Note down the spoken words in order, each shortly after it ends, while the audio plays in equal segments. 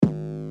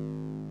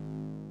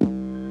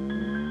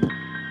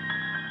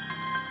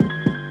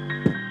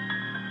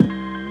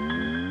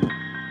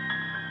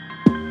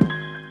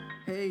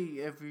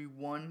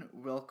everyone.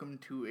 Welcome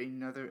to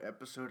another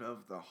episode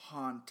of The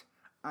Haunt.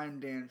 I'm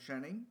Dan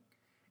Shenning,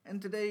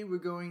 and today we're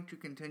going to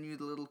continue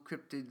the little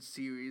cryptid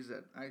series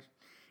that I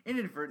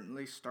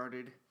inadvertently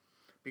started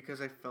because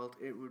I felt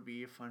it would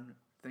be a fun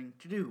thing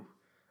to do.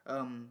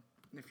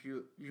 If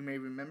you may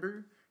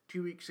remember,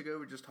 2 weeks ago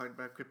we just talked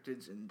about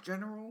cryptids in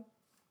general.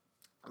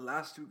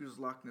 Last week was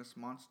Loch Ness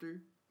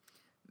Monster.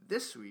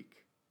 This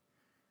week,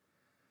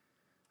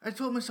 I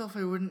told myself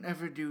I wouldn't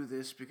ever do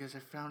this because I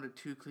found it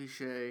too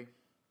cliche,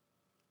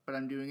 but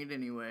I'm doing it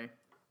anyway.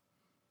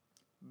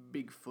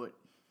 Bigfoot.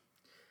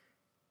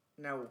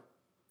 Now,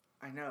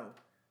 I know,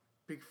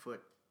 Bigfoot.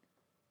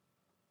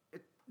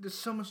 There's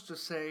so much to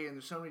say, and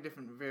there's so many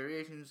different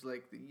variations,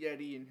 like the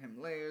Yeti in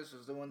Himalayas,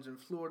 there's the ones in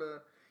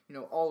Florida,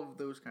 all of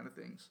those kind of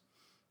things.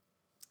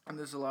 And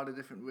there's a lot of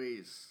different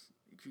ways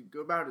you could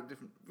go about it,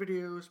 different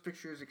videos,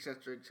 pictures,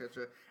 etc.,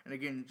 etc. And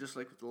again, just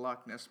like with the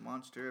Loch Ness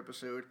Monster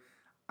episode,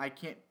 I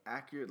can't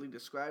accurately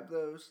describe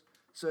those.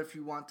 So if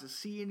you want to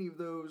see any of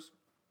those,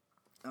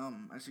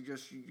 I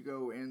suggest you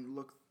go and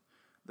look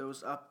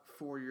those up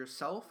for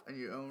yourself and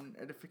your own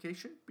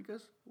edification,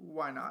 because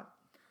why not?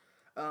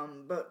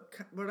 But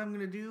what I'm going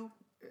to do,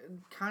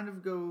 kind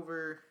of go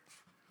over,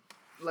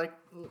 like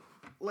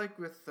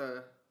with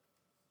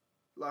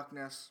Loch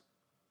Ness,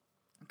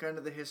 kind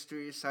of the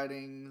history,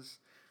 sightings,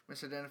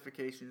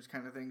 misidentifications,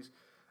 kind of things.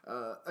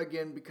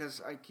 Again, because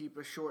I keep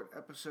a short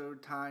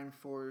episode time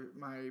for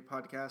my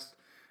podcast,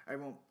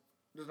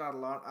 there's not a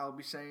lot I'll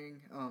be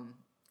saying, and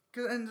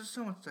there's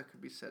so much that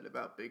could be said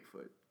about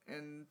Bigfoot,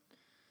 and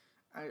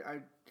I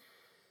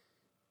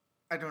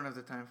don't have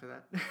the time for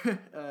that,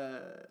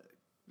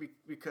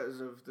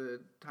 because of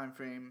the time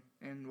frame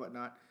and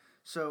whatnot.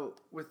 So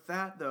with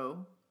that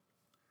though,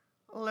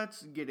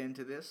 let's get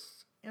into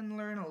this and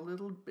learn a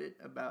little bit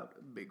about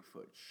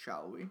Bigfoot,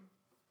 shall we?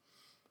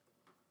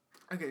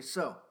 Okay,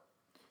 so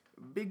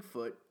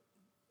Bigfoot,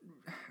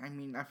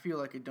 I feel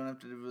like I don't have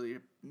to really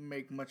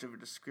make much of a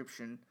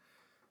description.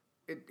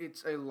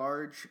 It's a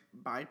large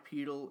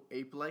bipedal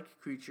ape-like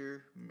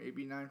creature,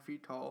 maybe 9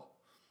 feet tall.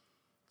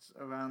 It's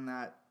around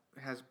that.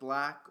 It has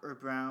black or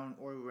brown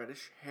or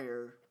reddish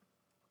hair.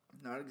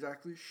 Not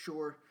exactly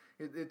sure.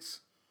 It's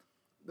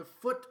the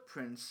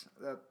footprints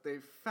that they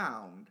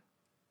found,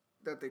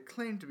 that they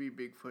claim to be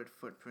Bigfoot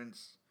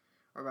footprints,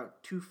 are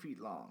about 2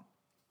 feet long.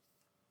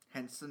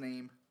 Hence the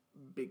name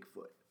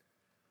Bigfoot.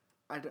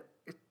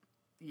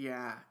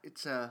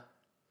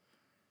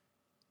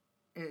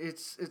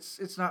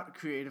 It's not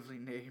creatively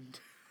named.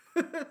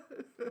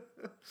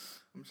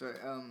 I'm sorry.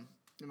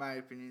 In my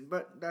opinion,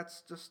 but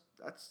that's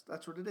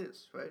what it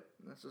is, right?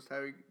 That's just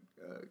how we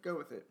go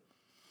with it.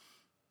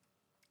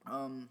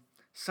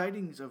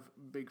 Sightings of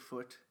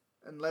Bigfoot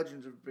and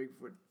legends of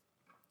Bigfoot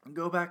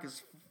go back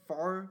as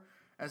far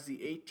as the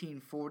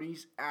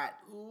 1840s, at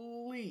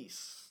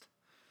least.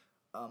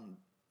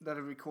 That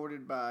are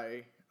recorded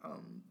by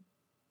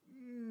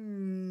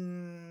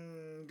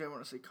don't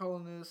want to say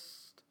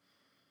colonist.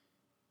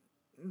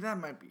 That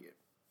might be it.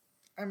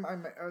 I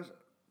was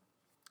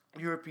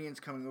Europeans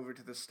coming over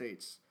to the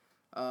States,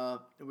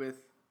 with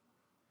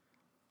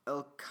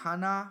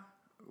Elkanah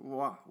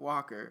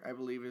Walker, I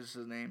believe is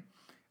his name,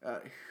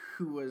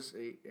 who was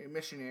a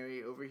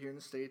missionary over here in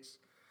the States,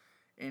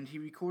 and he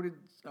recorded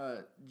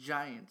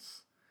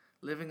giants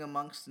living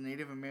amongst the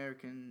Native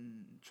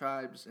American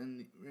tribes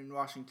in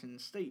Washington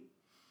State.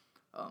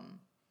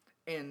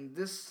 And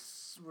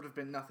this would have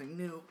been nothing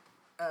new,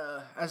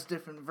 as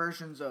different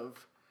versions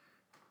of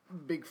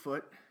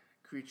Bigfoot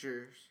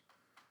creatures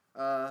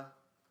have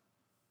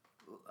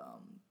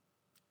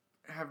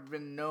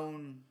been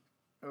known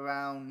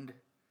around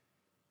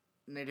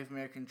Native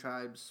American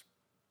tribes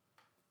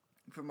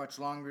for much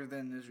longer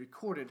than is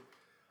recorded.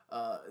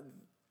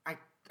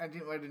 I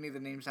didn't write any of the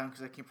names down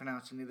because I can't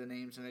pronounce any of the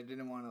names, and I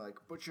didn't want to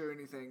butcher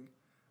anything.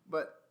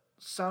 But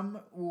some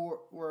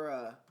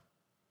were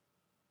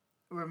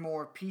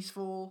more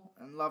peaceful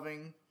and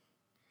loving,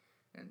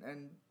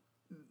 and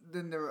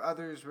then there were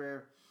others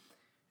where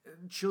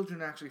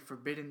children are actually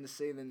forbidden to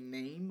say the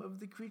name of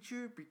the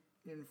creature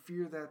in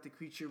fear that the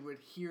creature would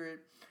hear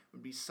it,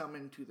 would be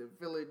summoned to the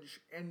village,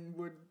 and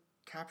would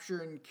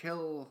capture and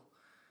kill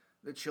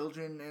the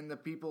children and the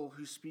people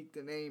who speak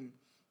the name.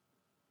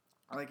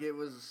 It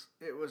was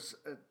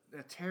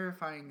a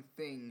terrifying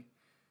thing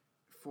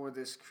for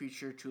this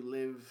creature to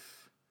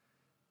live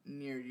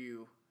near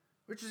you,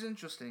 which is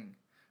interesting.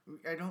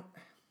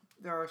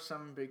 There are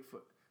some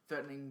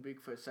threatening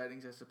Bigfoot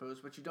sightings, I suppose,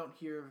 but you don't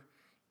hear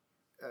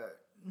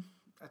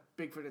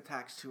Bigfoot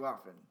attacks too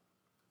often.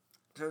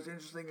 So it's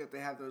interesting that they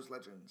have those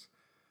legends.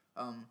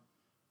 And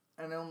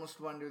I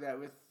almost wonder that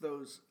with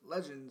those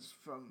legends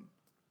from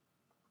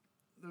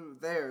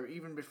there,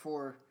 even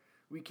before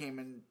we came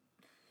and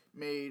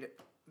made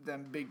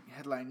them big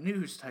headline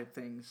news type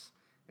things,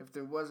 if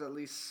there was at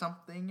least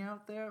something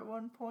out there at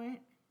one point,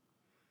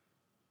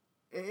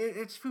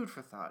 it's food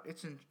for thought.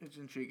 It's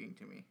intriguing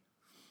to me.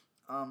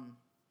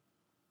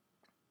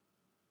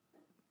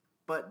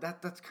 But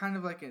that's kind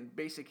of like a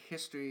basic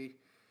history.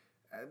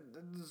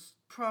 There's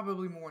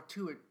probably more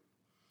to it.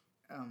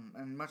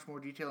 and much more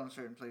detail in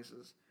certain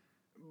places.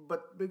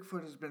 But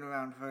Bigfoot has been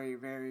around for a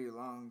very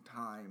long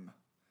time,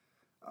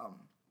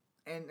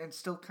 and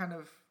still kind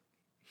of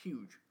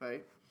huge,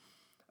 right?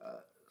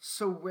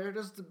 So where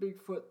does the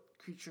Bigfoot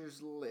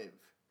creatures live?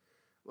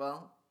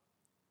 Well,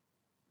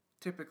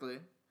 typically,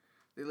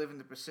 they live in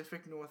the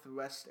Pacific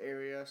Northwest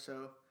area,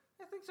 so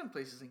I think some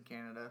places in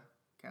Canada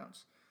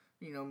counts.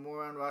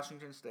 More on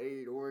Washington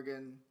State,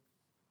 Oregon,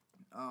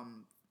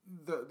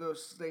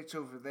 those states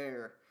over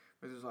there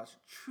where there's lots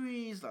of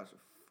trees, lots of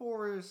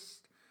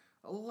forest,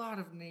 a lot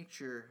of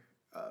nature,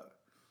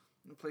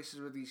 places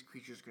where these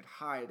creatures could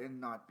hide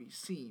and not be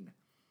seen.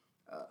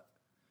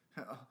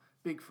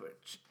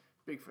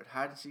 Bigfoot,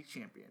 hide and seek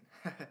champion.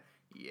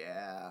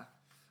 Yeah.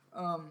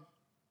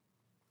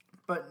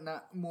 But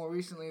not more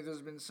recently,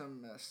 there's been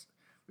some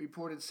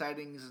reported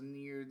sightings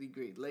near the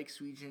Great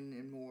Lakes region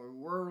in more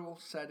rural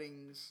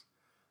settings,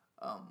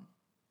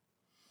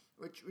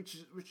 which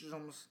is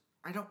almost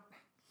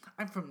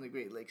I'm from the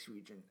Great Lakes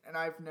region, and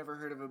I've never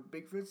heard of a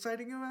Bigfoot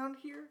sighting around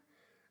here.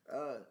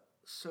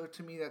 So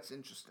to me, that's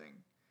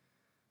interesting.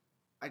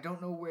 I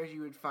don't know where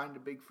you would find a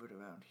Bigfoot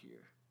around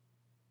here.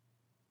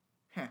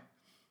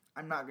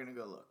 I'm not gonna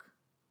go look.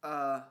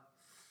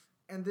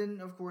 And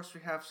then, of course,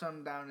 we have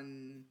some down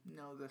in,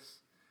 this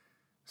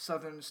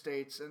southern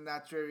states, and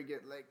that's where we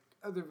get, like,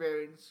 other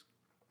variants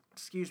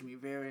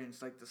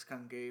like the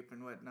skunk ape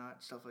and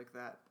whatnot, stuff like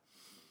that.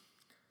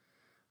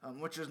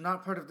 Which is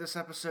not part of this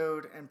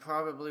episode, and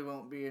probably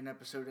won't be an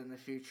episode in the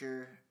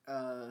future.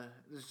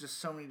 There's just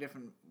so many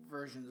different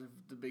versions of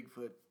the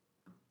Bigfoot.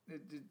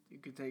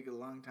 It could take a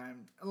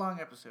long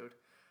episode.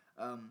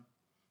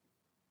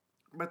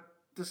 But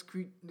this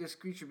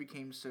creature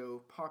became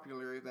so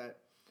popular that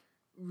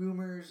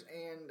rumors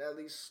and at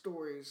least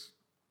stories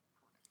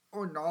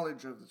or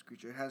knowledge of this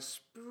creature has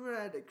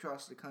spread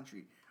across the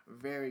country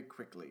very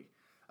quickly.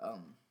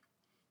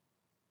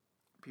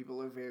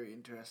 People are very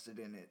interested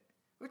in it,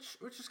 which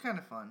is kind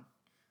of fun.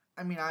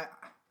 I mean,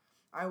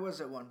 I was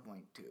at one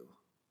point too.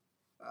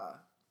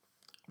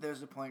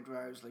 There's a point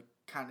where I was like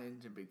kind of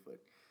into Bigfoot.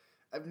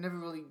 I've never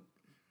really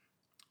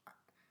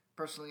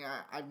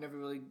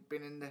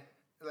been into,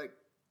 like,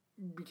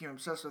 became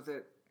obsessed with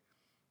it.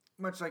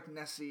 Much like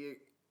Nessie,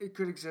 it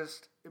could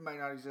exist, it might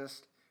not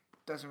exist.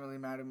 Doesn't really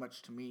matter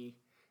much to me.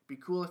 Be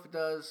cool if it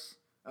does,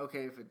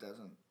 okay if it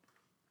doesn't.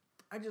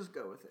 I just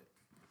go with it.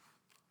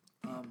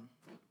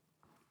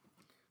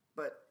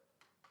 But,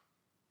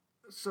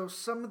 so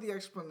some of the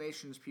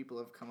explanations people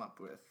have come up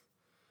with.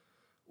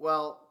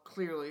 Well,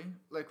 clearly,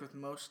 like with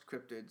most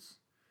cryptids,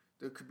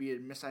 there could be a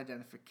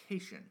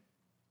misidentification.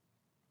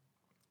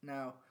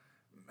 Now,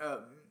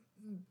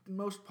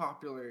 most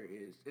popular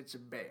is it's a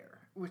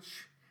bear,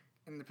 which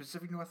in the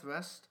Pacific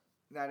Northwest,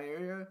 that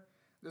area,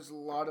 there's a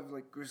lot of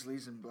like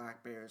grizzlies and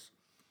black bears.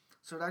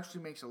 So it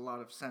actually makes a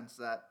lot of sense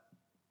that,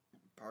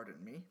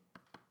 pardon me,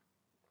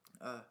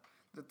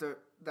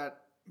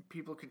 that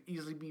people could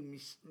easily be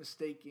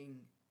mistaking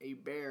a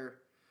bear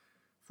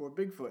for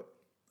Bigfoot,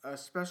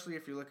 especially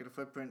if you look at a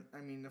footprint.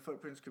 I mean, the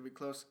footprints could be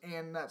close,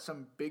 and that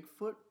some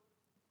Bigfoot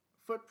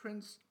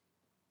footprints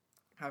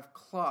have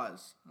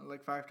claws,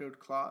 like five-toed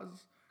claw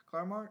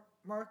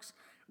marks,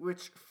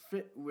 which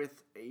fit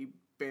with a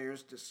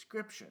bear's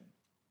description.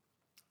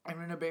 And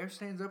when a bear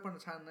stands up on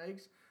its hind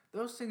legs,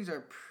 those things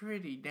are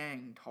pretty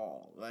dang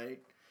tall, right?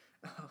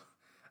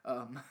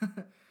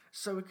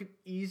 So it could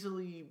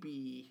easily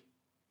be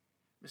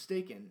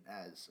mistaken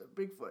as a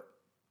Bigfoot.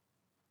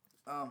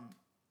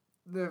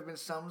 There have been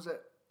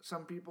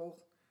some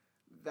people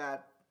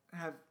that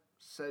have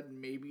said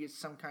maybe it's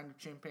some kind of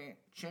chimp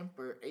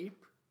or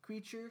ape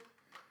creature,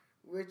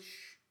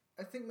 which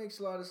I think makes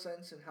a lot of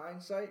sense in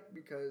hindsight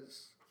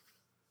because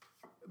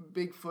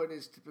Bigfoot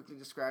is typically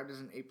described as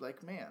an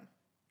ape-like man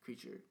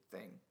creature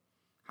thing.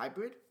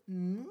 Hybrid?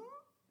 Mm-hmm.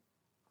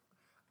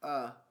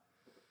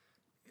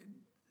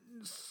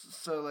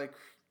 So, like,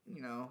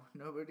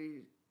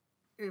 nobody...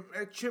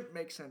 A chimp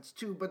makes sense,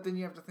 too, but then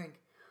you have to think,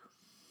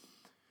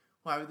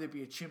 why would there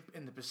be a chimp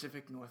in the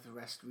Pacific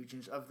Northwest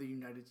regions of the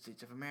United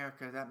States of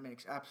America? That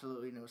makes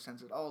absolutely no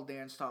sense at all.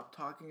 Dan, stop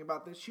talking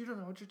about this. You don't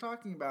know what you're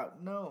talking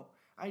about. No,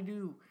 I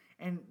do.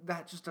 And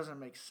that just doesn't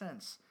make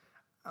sense.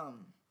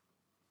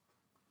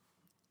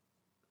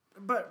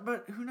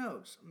 But who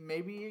knows?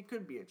 Maybe it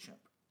could be a chimp.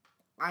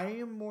 I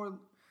am more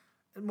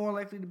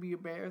likely to be a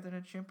bear than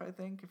a chimp, I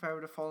think, if I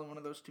were to fall in one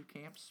of those two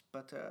camps.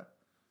 But,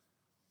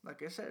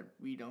 like I said,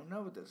 we don't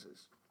know what this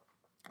is.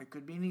 It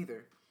could be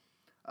neither.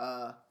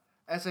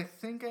 As I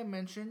think I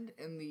mentioned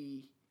in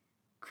the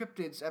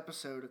cryptids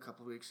episode a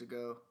couple weeks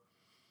ago,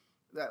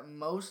 that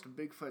most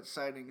Bigfoot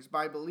sightings,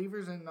 by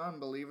believers and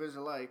non-believers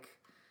alike,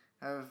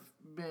 have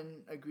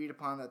been agreed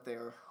upon that they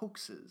are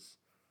hoaxes.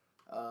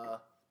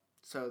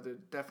 So they're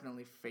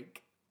definitely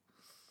fake.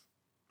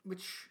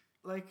 Which,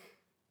 like,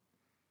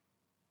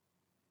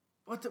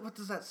 what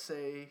does that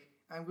say?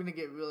 I'm gonna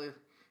get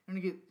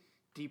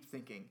deep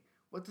thinking.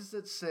 What does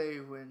it say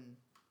when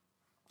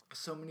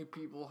so many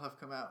people have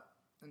come out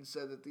and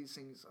said that these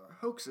things are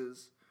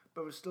hoaxes,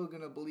 but we're still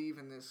gonna believe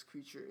in this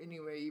creature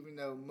anyway, even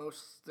though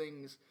most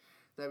things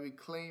that we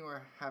claim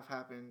or have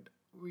happened,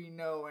 we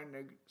know and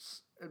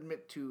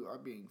admit to are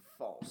being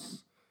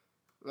false,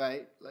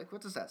 right? Like,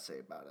 what does that say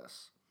about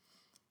us?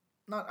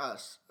 Not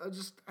us.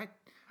 I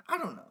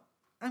don't know.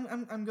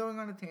 I'm going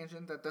on a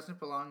tangent that doesn't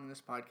belong in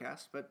this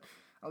podcast, but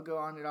I'll go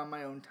on it on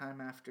my own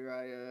time after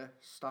I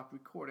stop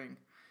recording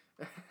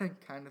and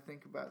kind of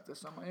think about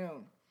this on my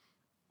own.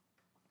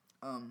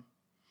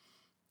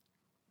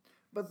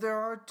 But there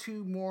are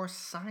two more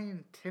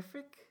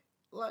scientific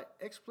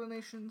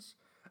explanations.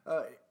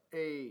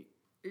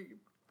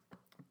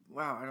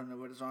 Wow, I don't know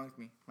what is wrong with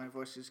me. My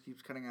voice just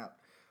keeps cutting out.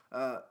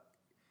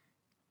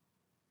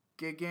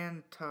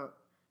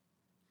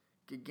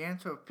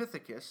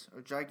 Gigantopithecus,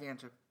 or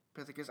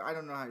Gigantopithecus, I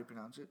don't know how you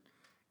pronounce it.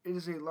 It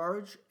is a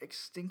large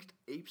extinct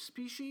ape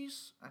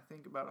species, I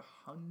think about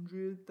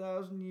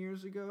 100,000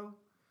 years ago.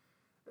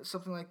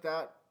 Something like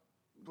that.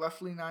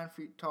 Roughly 9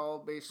 feet tall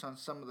based on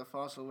some of the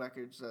fossil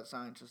records that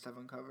scientists have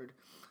uncovered,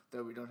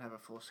 though we don't have a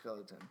full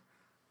skeleton.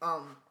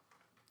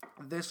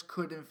 This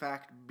could in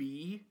fact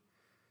be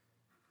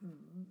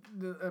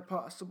a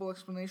possible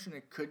explanation.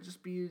 It could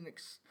just be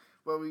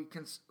what we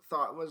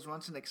thought was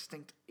once an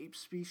extinct ape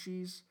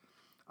species,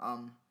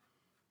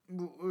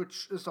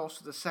 which is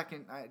also the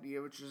second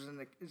idea, which is an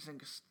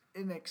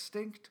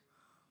extinct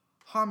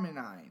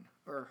hominid,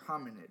 or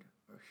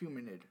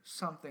humanid,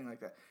 something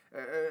like that.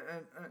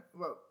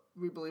 Well,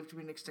 we believe to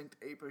be an extinct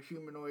ape or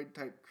humanoid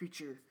type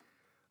creature.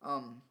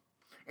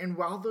 And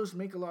while those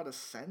make a lot of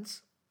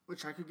sense,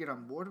 which I could get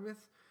on board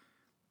with,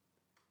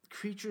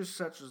 creatures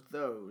such as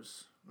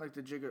those, like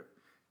the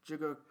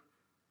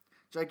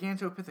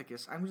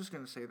Gigantopithecus, I'm just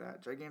going to say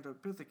that,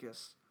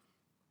 Gigantopithecus,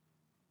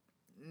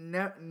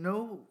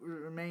 no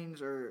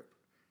remains or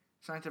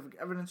scientific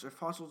evidence or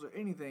fossils or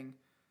anything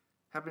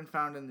have been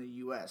found in the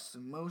U.S.,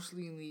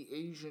 mostly in the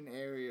Asian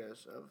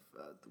areas of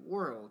the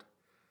world.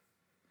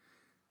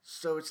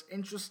 So it's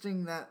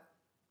interesting that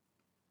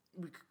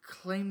we could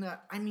claim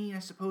that. I mean, I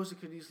suppose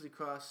it could have easily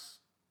crossed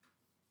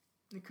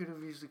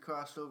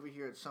over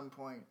here at some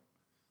point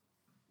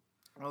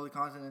while the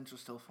continents are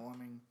still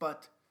forming.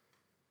 But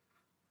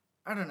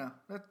I don't know.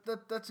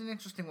 That's an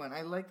interesting one.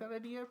 I like that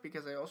idea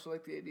because I also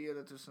like the idea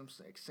that there's some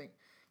extinct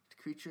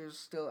creatures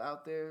still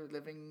out there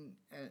living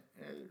in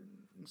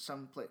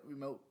some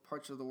remote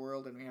parts of the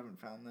world and we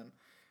haven't found them.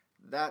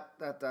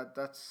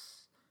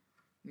 That's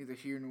neither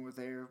here nor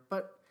there.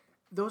 But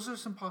those are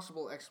some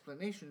possible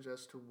explanations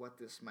as to what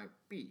this might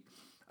be.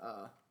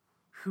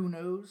 Who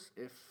knows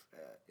if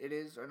it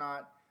is or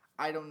not?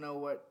 I don't know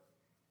what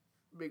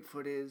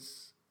Bigfoot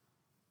is.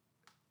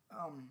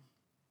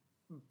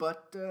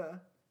 But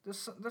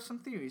there's some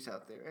theories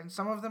out there, and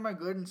some of them are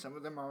good, and some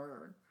of them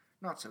are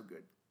not so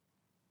good.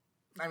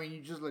 I mean,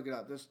 you just look it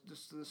up. There's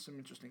some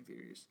interesting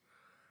theories.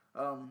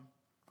 And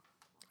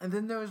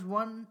then there is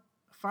one.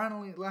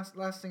 Finally,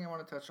 last thing I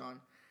want to touch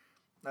on.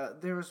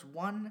 There is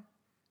one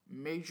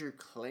major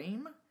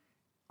claim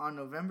on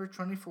November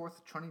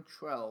 24th,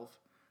 2012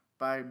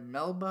 by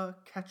Melba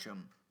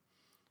Ketchum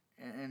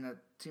and a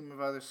team of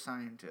other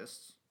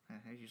scientists,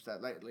 I use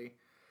that lightly,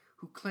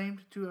 who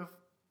claimed to have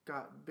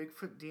got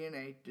Bigfoot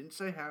DNA, didn't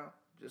say how,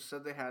 just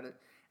said they had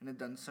it, and had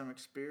done some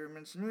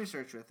experiments and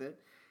research with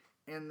it,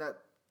 and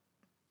that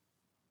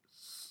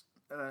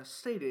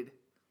stated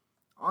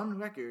on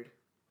record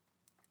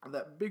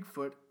that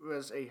Bigfoot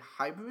was a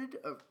hybrid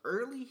of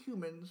early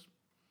humans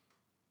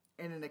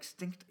and an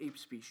extinct ape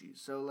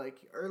species. So,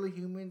 like, early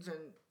humans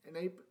and an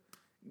ape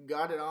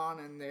got it on,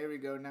 and there we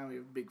go, now we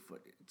have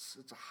Bigfoot. It's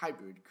a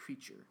hybrid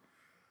creature.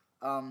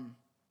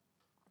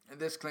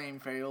 This claim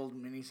failed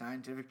many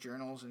scientific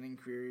journals and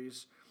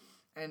inquiries,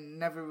 and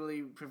never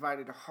really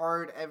provided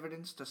hard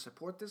evidence to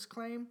support this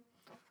claim.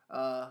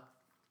 And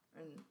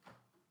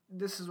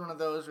this is one of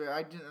those where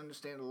I didn't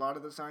understand a lot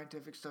of the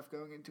scientific stuff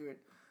going into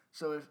it,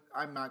 so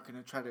I'm not going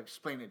to try to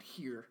explain it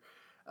here.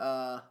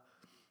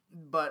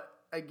 But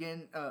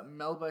again,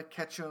 Melba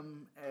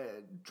Ketchum,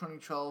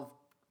 2012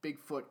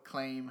 Bigfoot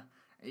claim.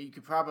 You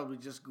could probably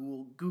just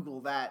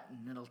Google that,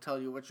 and it'll tell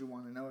you what you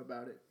want to know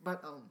about it.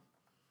 But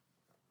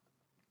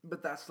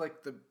that's like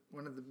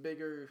one of the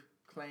bigger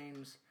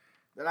claims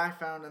that I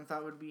found and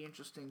thought would be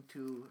interesting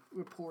to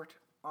report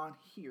on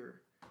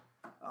here.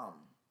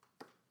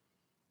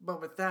 But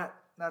with that,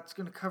 that's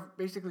going to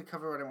basically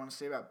cover what I want to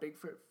say about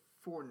Bigfoot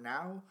for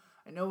now.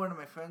 I know one of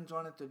my friends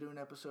wanted to do an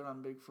episode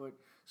on Bigfoot,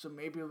 so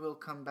maybe we'll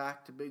come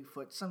back to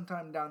Bigfoot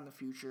sometime down the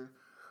future.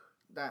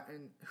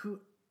 And who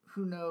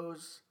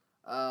knows?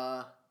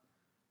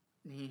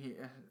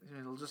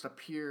 It'll just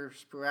appear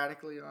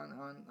sporadically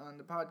on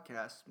the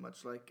podcast,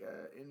 much like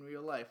in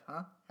real life,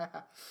 huh?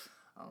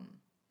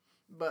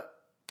 But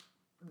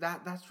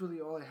that's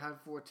really all I have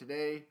for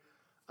today.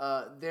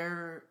 I'm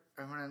going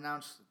to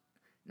announce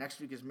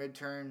next week is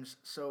midterms,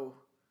 so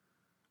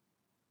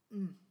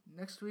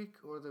next week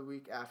or the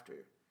week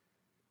after.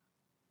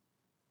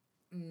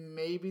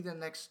 Maybe the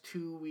next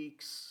 2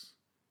 weeks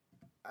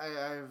I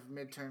have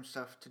midterm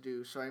stuff to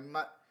do, so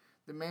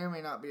there may or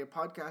may not be a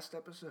podcast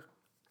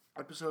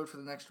episode for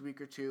the next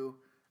week or two.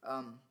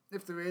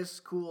 If there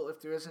is, cool.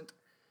 If there isn't,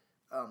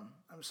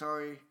 I'm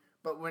sorry,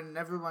 But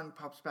whenever one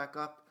pops back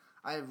up,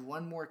 I have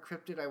one more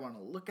cryptid I want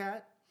to look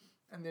at,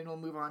 and then we'll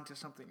move on to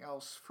something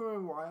else for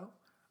a while.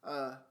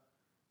 And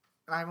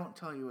I won't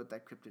tell you what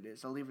that cryptid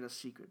is. I'll leave it a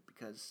secret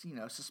because,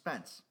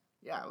 suspense.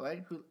 Yeah,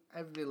 right?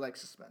 Everybody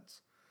likes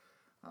suspense.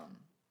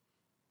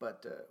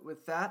 But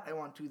with that, I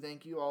want to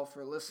thank you all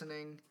for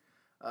listening.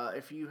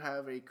 If you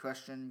have a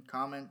question,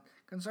 comment,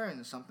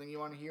 concern, something you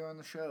want to hear on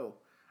the show,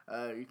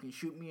 you can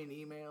shoot me an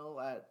email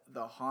at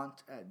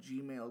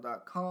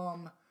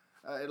thehaunt@gmail.com.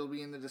 It'll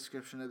be in the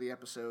description of the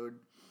episode.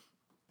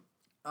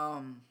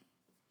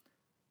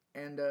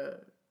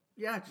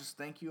 Just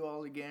thank you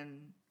all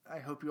again. I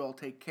hope you all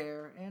take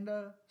care and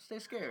stay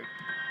scared.